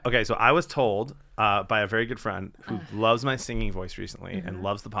Okay, so I was told by a very good friend who loves my singing voice recently and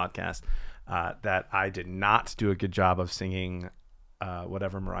loves the podcast that I did not do a good job of singing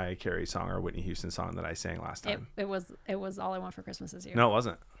whatever Mariah Carey song or Whitney Houston song that I sang last time. It was All I Want for Christmas Is You. No, it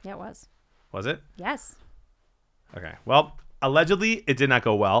wasn't. Yeah, it was. Was it? Yes. Okay. Well, allegedly, it did not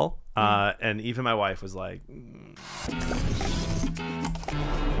go well. And even my wife was like...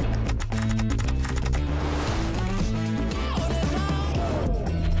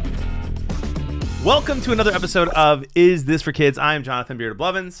 Welcome to another episode of Is This for Kids? I am Jonathan Beard of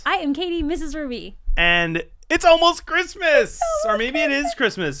Blevins. I am Katie, Mrs. Ruby. And it's almost Christmas. Or maybe it is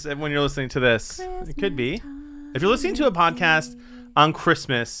Christmas when you're listening to this. It could be. If you're listening to a podcast on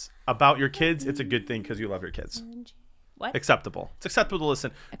Christmas about your kids, it's a good thing because you love your kids. What? Acceptable. It's acceptable to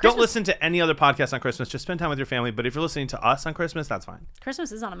listen. Don't listen to any other podcast on Christmas. Just spend time with your family. But if you're listening to us on Christmas, that's fine.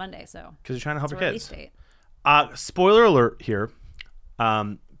 Christmas is on a Monday, so. Because you're trying to help your release kids. Date. Spoiler alert here.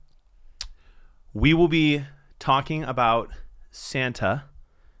 We will be talking about Santa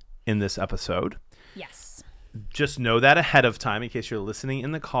in this episode. Yes. Just know that ahead of time in case you're listening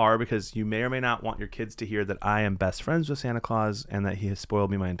in the car, because you may or may not want your kids to hear that I am best friends with Santa Claus and that he has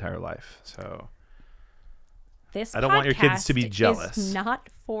spoiled me my entire life. So This I don't want your kids to be jealous. Is not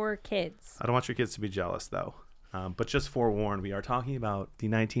for kids. I don't want your kids to be jealous, though. But just forewarned, we are talking about the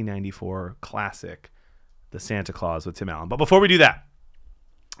 1994 classic, The Santa Claus with Tim Allen. But before we do that,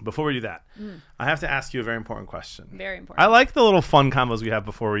 I have to ask you a very important question. Very important. I like the little fun combos we have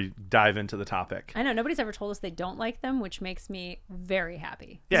before we dive into the topic. I know. Nobody's ever told us they don't like them, which makes me very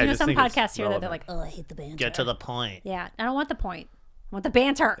happy. Yeah, you know, just some think it's podcasts here that relevant. they're like, oh, I hate the banter. Get to the point. Yeah, I don't want the point. I want the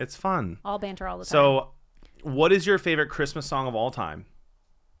banter. It's fun. All banter all the time. So, what is your favorite Christmas song of all time?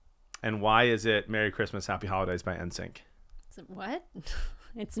 And why is it Merry Christmas, Happy Holidays by NSYNC? What?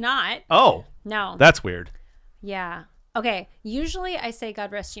 It's not. Oh, No. that's weird. Yeah. Okay. Usually I say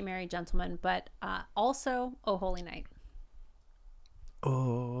God Rest Ye Merry Gentlemen, but also Oh Holy Night.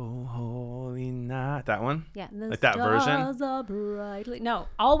 Oh, holy night. That one? Yeah. The Like that version? stars are brightly... No,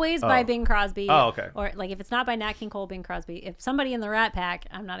 always by Bing Crosby. Oh, okay. Or like if it's not by Nat King Cole, Bing Crosby. If somebody in the Rat Pack,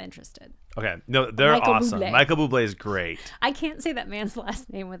 I'm not interested. Okay. No, they're Michael awesome. Bublé. Michael Bublé is great. I can't say that man's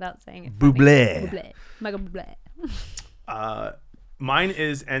last name without saying it. Bublé. Bublé. Michael Bublé. Mine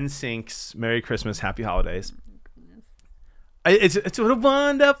is NSYNC's Merry Christmas, Happy Holidays. It's what a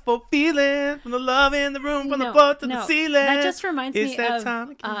wonderful feeling from the love in the room, from the floor to the ceiling. That just reminds It's me that of time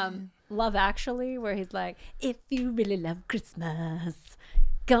again. Love Actually, where he's like, if you really love Christmas,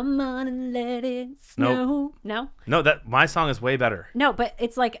 come on and let it snow. No? No, that my song is way better. No, but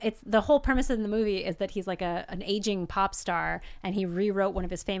it's like, it's the whole premise of the movie is that he's like an aging pop star, and he rewrote one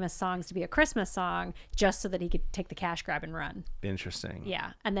of his famous songs to be a Christmas song just so that he could take the cash grab and run. Interesting.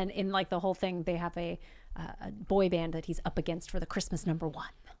 Yeah. And then in like the whole thing, they have a boy band that he's up against for the Christmas #1.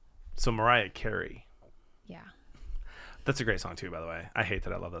 So Mariah Carey. Yeah. That's a great song too, by the way. I hate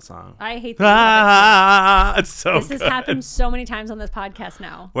that I love that song. I hate that. It's so This good. has happened so many times on this podcast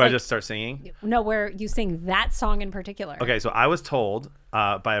now. Where Like, I just start singing? no, where you sing that song in particular. Okay, so I was told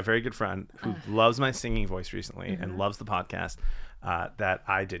by a very good friend who loves my singing voice recently and loves the podcast that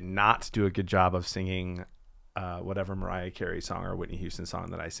I did not do a good job of singing whatever Mariah Carey song or Whitney Houston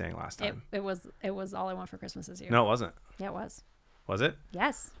song that I sang last time. It was All I Want for Christmas Is You. No, it wasn't. Yeah, it was. Was it?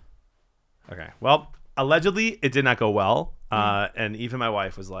 Yes. Okay. Well, allegedly, it did not go well. And even my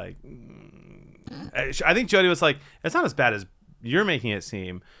wife was like, I think Jody was like, it's not as bad as you're making it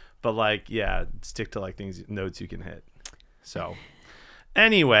seem, but like, yeah, stick to like notes you can hit. So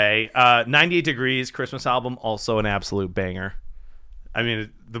anyway, 98 Degrees Christmas album, also an absolute banger. I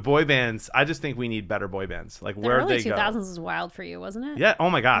mean, the boy bands, I just think we need better boy bands. Like, The where'd early they go? 2000s was wild for you, wasn't it? Yeah. Oh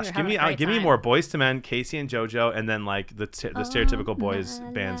my gosh. were Give me having a great time. more Boys to Men, Casey and JoJo, and then like the stereotypical boys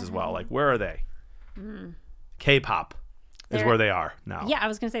bands as well. Like, where are they? K-pop is They're- where they are now. Yeah, I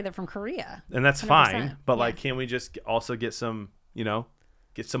was going to say they're from Korea. And that's 100%. fine. But Yeah. like, can we just also get some,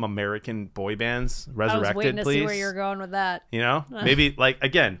 get some American boy bands I resurrected, was waiting to please? see where you're going with that. Maybe like,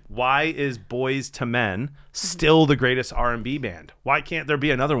 again, why is Boys to Men still the greatest R&B band? Why can't there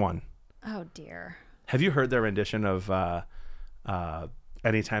be another one? Oh, dear. Have you heard their rendition of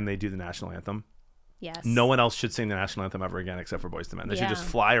anytime they do the national anthem? Yes. No one else should sing the national anthem ever again except for Boys to Men. They should just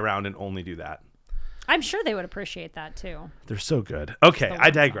Yeah. fly around and only do that. I'm sure they would appreciate that, too. They're so good. Okay, the I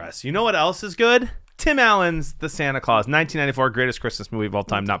one digress. You know what else is good? Tim Allen's The Santa Claus, 1994, greatest Christmas movie of all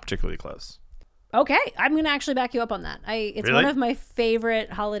time, not particularly close. Okay, I'm going to actually back you up on that. It's Really? one of my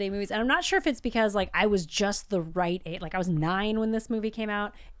favorite holiday movies, and I'm not sure if it's because like I was just the right age. Like I was 9 when this movie came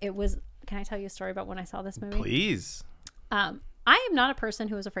out. It was. Can I tell you a story about when I saw this movie? Please. I am not a person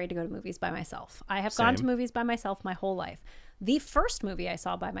who is afraid to go to movies by myself. I have gone to Same. movies by myself my whole life. The first movie I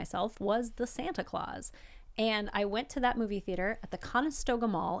saw by myself was The Santa Claus. And I went to that movie theater at the Conestoga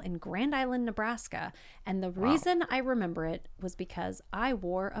Mall in Grand Island, Nebraska. And the reason I remember it was because I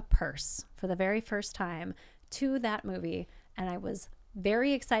wore a purse for the very first time to that movie. And I was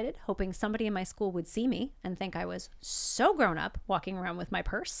very excited, hoping somebody in my school would see me and think I was so grown up walking around with my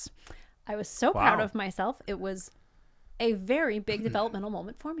purse. I was so proud of myself. It was a very big developmental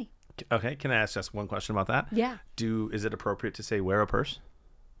moment for me. Okay, can I ask just one question about that? Yeah. Is it appropriate to say wear a purse?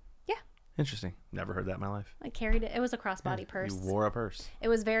 Yeah. Interesting. Never heard that in my life. I carried it. It was a crossbody purse. You wore a purse. It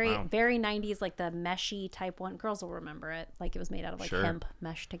was very 90s, like the meshy type one. Girls will remember it. Like it was made out of like hemp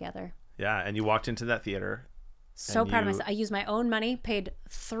meshed together. Yeah, and you walked into that theater. So proud of myself. I used my own money, paid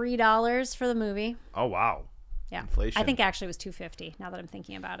 $3 for the movie. Oh, wow. Yeah. Inflation. I think actually it was $2.50 now that I'm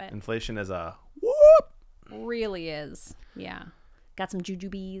thinking about it. Inflation is a whoop. Really is. Yeah. Got some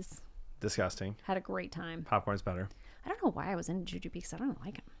jujubes. Disgusting. Had a great time. Popcorn's better. I don't know why I was into jujubes because I don't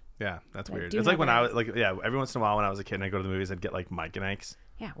like them. Yeah, that's But I weird. do It's like know when that- I was like, yeah, every once in a while when I was a kid and I'd go to the movies, I'd get like Mike and Ike's.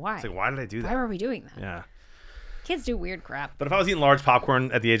 Yeah, why? It's like, why did I do that? Why were we doing that? Yeah. Kids do weird crap. But if I was eating large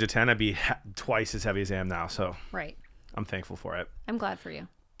popcorn at the age of 10, I'd be twice as heavy as I am now. So Right. I'm thankful for it. I'm glad for you.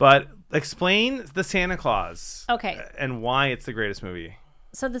 But explain the Santa Claus. Okay. And why it's the greatest movie.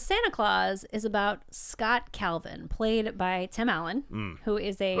 So the Santa Claus is about Scott Calvin, played by Tim Allen, who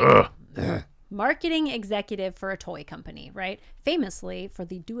is a marketing executive for a toy company, right? Famously for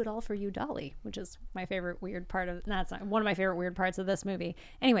the Do It All For You dolly, which is my favorite weird part of, no, it's not one of my favorite weird parts of this movie.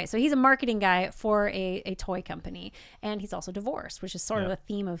 Anyway, so he's a marketing guy for a toy company, and he's also divorced, which is sort of a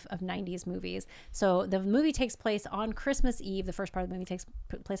theme of 90s movies. So the movie takes place on Christmas Eve. The first part of the movie takes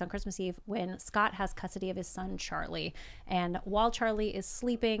place on Christmas Eve when Scott has custody of his son, Charlie. And while Charlie is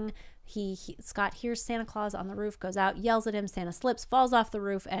sleeping, Scott hears Santa Claus on the roof, goes out, yells at him, Santa slips, falls off the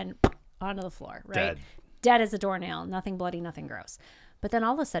roof, and onto the floor, right? Dead as a doornail. Nothing bloody, nothing gross. But then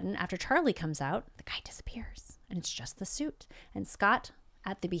all of a sudden, after Charlie comes out, the guy disappears. And it's just the suit. And Scott,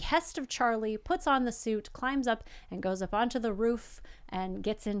 at the behest of Charlie, puts on the suit, climbs up, and goes up onto the roof and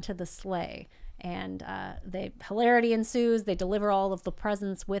gets into the sleigh. And hilarity ensues. They deliver all of the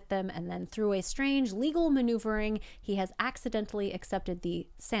presents with them. And then through a strange legal maneuvering, he has accidentally accepted the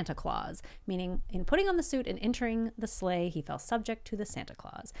Santa Claus, meaning in putting on the suit and entering the sleigh, he fell subject to the Santa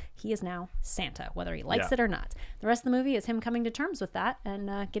Claus. He is now Santa, whether he likes it or not. The rest of the movie is him coming to terms with that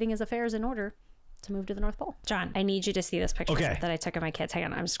and getting his affairs in order to move to the North Pole. John, I need you to see this picture that I took of my kids. Hang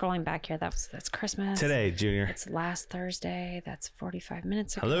on, I'm scrolling back here. That's Christmas. Today, Junior. It's last Thursday. That's 45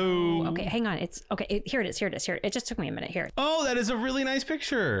 minutes ago. Hello. Okay, hang on. Here it is. It just took me a minute. Here. Oh, that is a really nice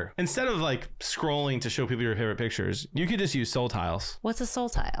picture. Instead of like scrolling to show people your favorite pictures, you could just use Soul Tiles. What's a soul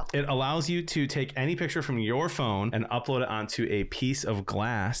tile? It allows you to take any picture from your phone and upload it onto a piece of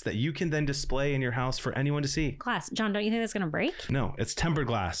glass that you can then display in your house for anyone to see. Glass. John, don't you think that's going to break? No, it's tempered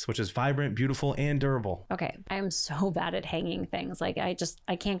glass, which is vibrant, beautiful, and durable. Okay, I am so bad at hanging things. Like I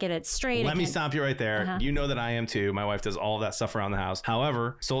can't get it straight. Let me stop you right there. You know that I am too. My wife does all of that stuff around the house.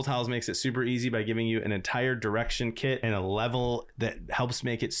 However, Soul Tiles makes it super easy by giving you an entire direction kit and a level that helps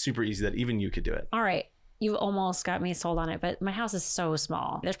make it super easy that even you could do it. All right. You almost got me sold on it, but my house is so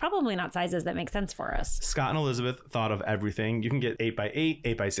small. There's probably not sizes that make sense for us. Scott and Elizabeth thought of everything. You can get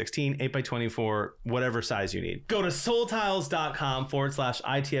 8x8, 8x16, 8x24, whatever size you need. Go to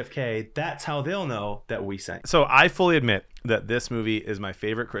soultiles.com/ITFK. That's how they'll know that we sent. So I fully admit that this movie is my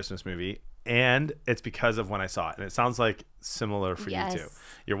favorite Christmas movie. And it's because of when I saw it. And it sounds like similar for you too.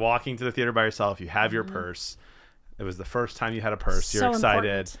 You're walking to the theater by yourself. You have your purse. It was the first time you had a purse. You're excited.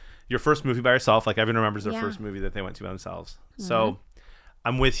 Important. Your first movie by yourself. Like everyone remembers their first movie that they went to by themselves. So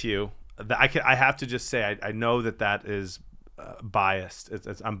I'm with you. I have to just say, I know that is biased.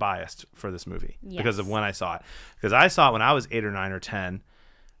 I'm biased for this movie because of when I saw it. Because I saw it when I was 8 or 9 or 10.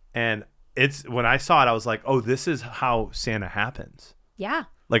 And when I saw it, I was like, oh, this is how Santa happens. Yeah.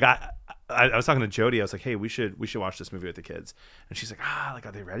 Like I was talking to Jody. I was like, hey, we should watch this movie with the kids. And she's like, like,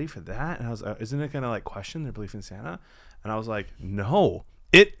 are they ready for that? And I was, isn't it going to like question their belief in Santa? And I was like, no,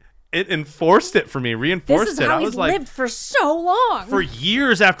 it enforced it for me, reinforced it. This is how I was he's like, lived for so long. For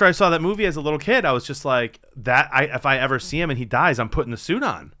years after I saw that movie as a little kid, I was just like, if I ever see him and he dies, I'm putting the suit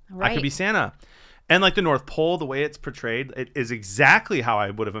on. I could be Santa. And like the North Pole, the way it's portrayed, it is exactly how I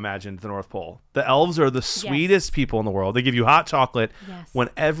would have imagined the North Pole. The elves are the sweetest people in the world. They give you hot chocolate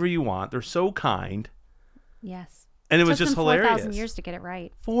whenever you want. They're so kind. Yes. And it was just hilarious. 4,000 years to get it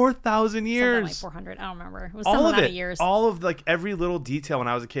right. 4,000 years. Like 400. I don't remember. It was all some of amount it. of years. All of like every little detail when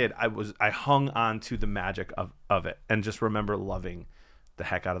I was a kid, I hung on to the magic of it and just remember loving the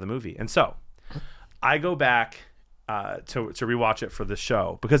heck out of the movie. And so I go back to rewatch it for the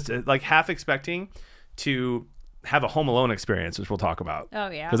show because like half expecting to have a Home Alone experience, which we'll talk about. Oh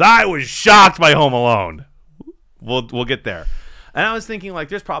yeah. Because I was shocked by Home Alone. We'll get there. And I was thinking, like,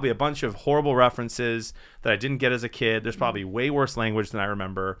 there's probably a bunch of horrible references that I didn't get as a kid. There's probably way worse language than I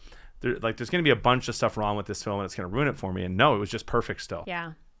remember. There's going to be a bunch of stuff wrong with this film, and it's going to ruin it for me. And no, it was just perfect still.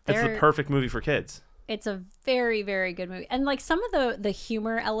 Yeah. It's the perfect movie for kids. It's a very, very good movie. And like some of the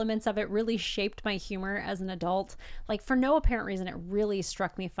humor elements of it really shaped my humor as an adult. Like for no apparent reason, it really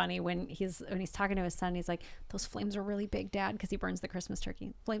struck me funny when he's talking to his son. He's like, "Those flames are really big, Dad," because he burns the Christmas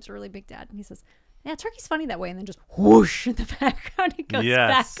turkey. "Flames are really big, Dad." And he says, "Yeah, turkey's funny that way." And then just whoosh in the background, it goes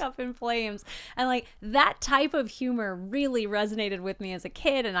back up in flames. And like that type of humor really resonated with me as a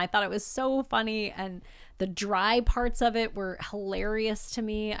kid. And I thought it was so funny. And the dry parts of it were hilarious to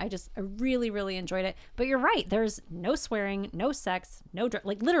me. I really, really enjoyed it. But you're right. There's no swearing, no sex,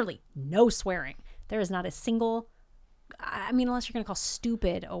 like literally no swearing. There is not a single, I mean, unless you're going to call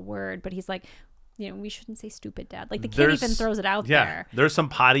stupid a word, but he's like, we shouldn't say stupid, Dad. Like the kid even throws it out there. There's some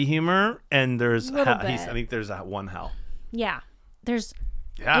potty humor and there's, I think there's that one hell. Yeah.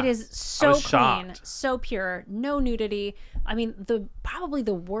 It is so clean, so pure, no nudity. I mean, probably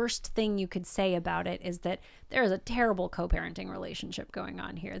the worst thing you could say about it is that there is a terrible co-parenting relationship going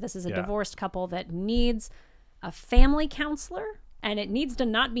on here. This is a divorced couple that needs a family counselor, and it needs to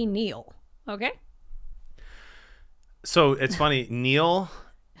not be Neil. Okay? So it's funny, Neil,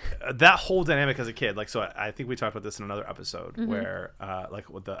 that whole dynamic as a kid, like, so I think we talked about this in another episode where, like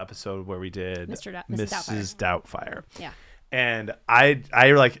with the episode where we did Mrs. Doubtfire. Yeah. And I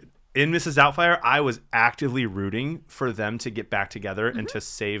like in Mrs. Doubtfire, I was actively rooting for them to get back together and to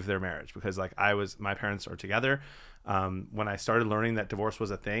save their marriage because like my parents are together. When I started learning that divorce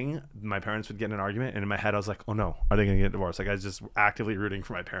was a thing, my parents would get in an argument, and in my head I was like, oh no, are they going to get divorced? Like I was just actively rooting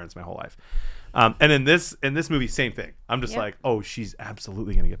for my parents my whole life. And in this movie, same thing. I'm just like, oh, she's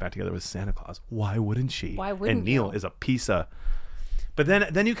absolutely going to get back together with Santa Claus. Why wouldn't she? Why wouldn't And Neil is a piece of. But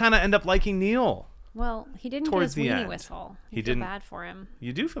then you kind of end up liking Neil. Well, he didn't get his weenie whistle. You feel bad for him.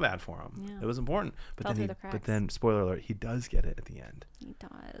 You do feel bad for him. Yeah. It was important. But then, spoiler alert, he does get it at the end. He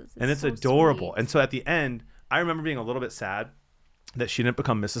does. And it's so adorable. Sweet. And so at the end, I remember being a little bit sad that she didn't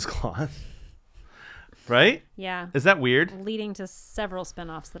become Mrs. Claus. Right? Yeah. Is that weird? Leading to several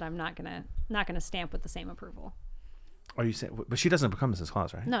spinoffs that I'm not gonna stamp with the same approval. Are you saying? But she doesn't become Mrs.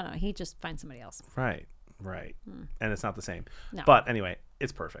 Claus, right? No. He just finds somebody else. Right. And it's not the same. No. But anyway,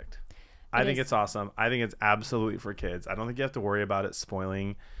 it's perfect. I think it's awesome. I think it's absolutely for kids. I don't think you have to worry about it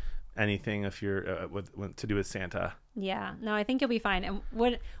spoiling anything if you're to do with Santa. Yeah, no, I think you'll be fine. And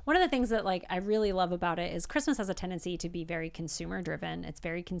one of the things that like I really love about it is Christmas has a tendency to be very consumer driven. It's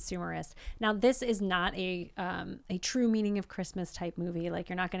very consumerist. Now, this is not a true meaning of Christmas type movie. Like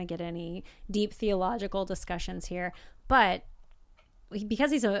you're not going to get any deep theological discussions here, but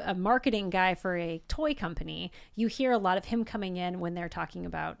because he's a marketing guy for a toy company, you hear a lot of him coming in when they're talking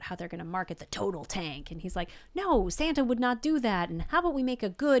about how they're going to market the total tank. And he's like, no, Santa would not do that. And how about we make a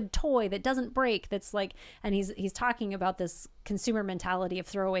good toy that doesn't break? That's like, and he's talking about this consumer mentality of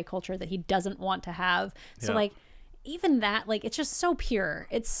throwaway culture that he doesn't want to have. So like, even that, like, it's just so pure.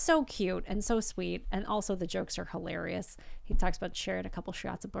 It's so cute and so sweet. And also the jokes are hilarious. He talks about sharing a couple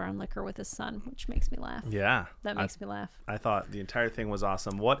shots of brown liquor with his son, which makes me laugh. Yeah. That makes me laugh. I thought the entire thing was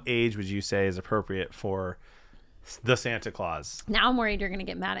awesome. What age would you say is appropriate for the Santa Claus? Now I'm worried you're going to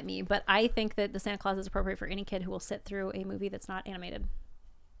get mad at me, but I think that the Santa Claus is appropriate for any kid who will sit through a movie that's not animated.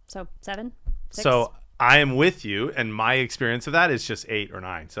 So 7, 6? So I am with you, and my experience of that is just 8 or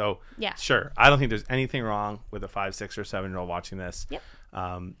 9. So yeah, sure. I don't think there's anything wrong with a 5, 6, or 7-year-old watching this. Yep.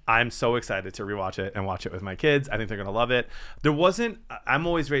 I'm so excited to rewatch it and watch it with my kids. I think they're gonna love it. I'm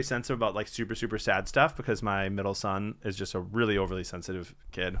always very sensitive about like super, super sad stuff because my middle son is just a really overly sensitive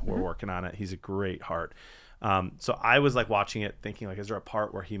kid. We're working on it. He's a great heart. So I was like watching it thinking like, is there a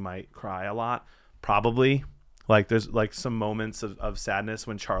part where he might cry a lot? Probably. Like there's like some moments of sadness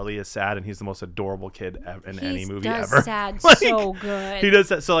when Charlie is sad, and he's the most adorable kid in any movie ever. Sad like, so good. He does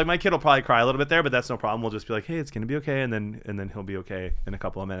that. So like my kid will probably cry a little bit there, but that's no problem. We'll just be like, hey, it's gonna be okay, and then he'll be okay in a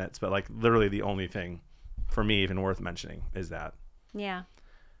couple of minutes. But like literally the only thing for me even worth mentioning is that. Yeah.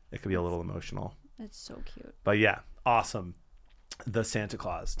 It could be a little emotional. It's so cute. But yeah, awesome. The Santa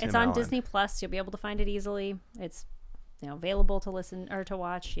Claus. It's on Disney Plus. You'll be able to find it easily. It's available to listen or to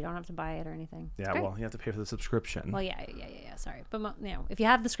watch. You don't have to buy it or anything. Yeah, well, you have to pay for the subscription. Well, yeah. Sorry, but if you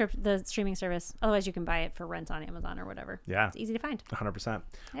have the streaming service, otherwise you can buy it for rent on Amazon or whatever. Yeah, it's easy to find. 100%.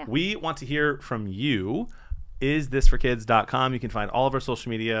 Yeah. We want to hear from you. isthisforkids.com. You can find all of our social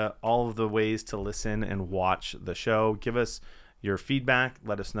media, all of the ways to listen and watch the show. Give us your feedback.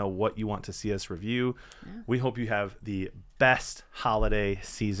 Let us know what you want to see us review. Yeah. We hope you have the best holiday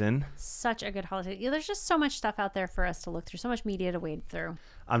season. Such a good holiday. Yeah, there's just so much stuff out there for us to look through, so much media to wade through.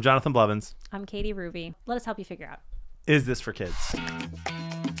 I'm Jonathan Blevins. I'm Katie Ruby. Let us help you figure out. Is this for kids?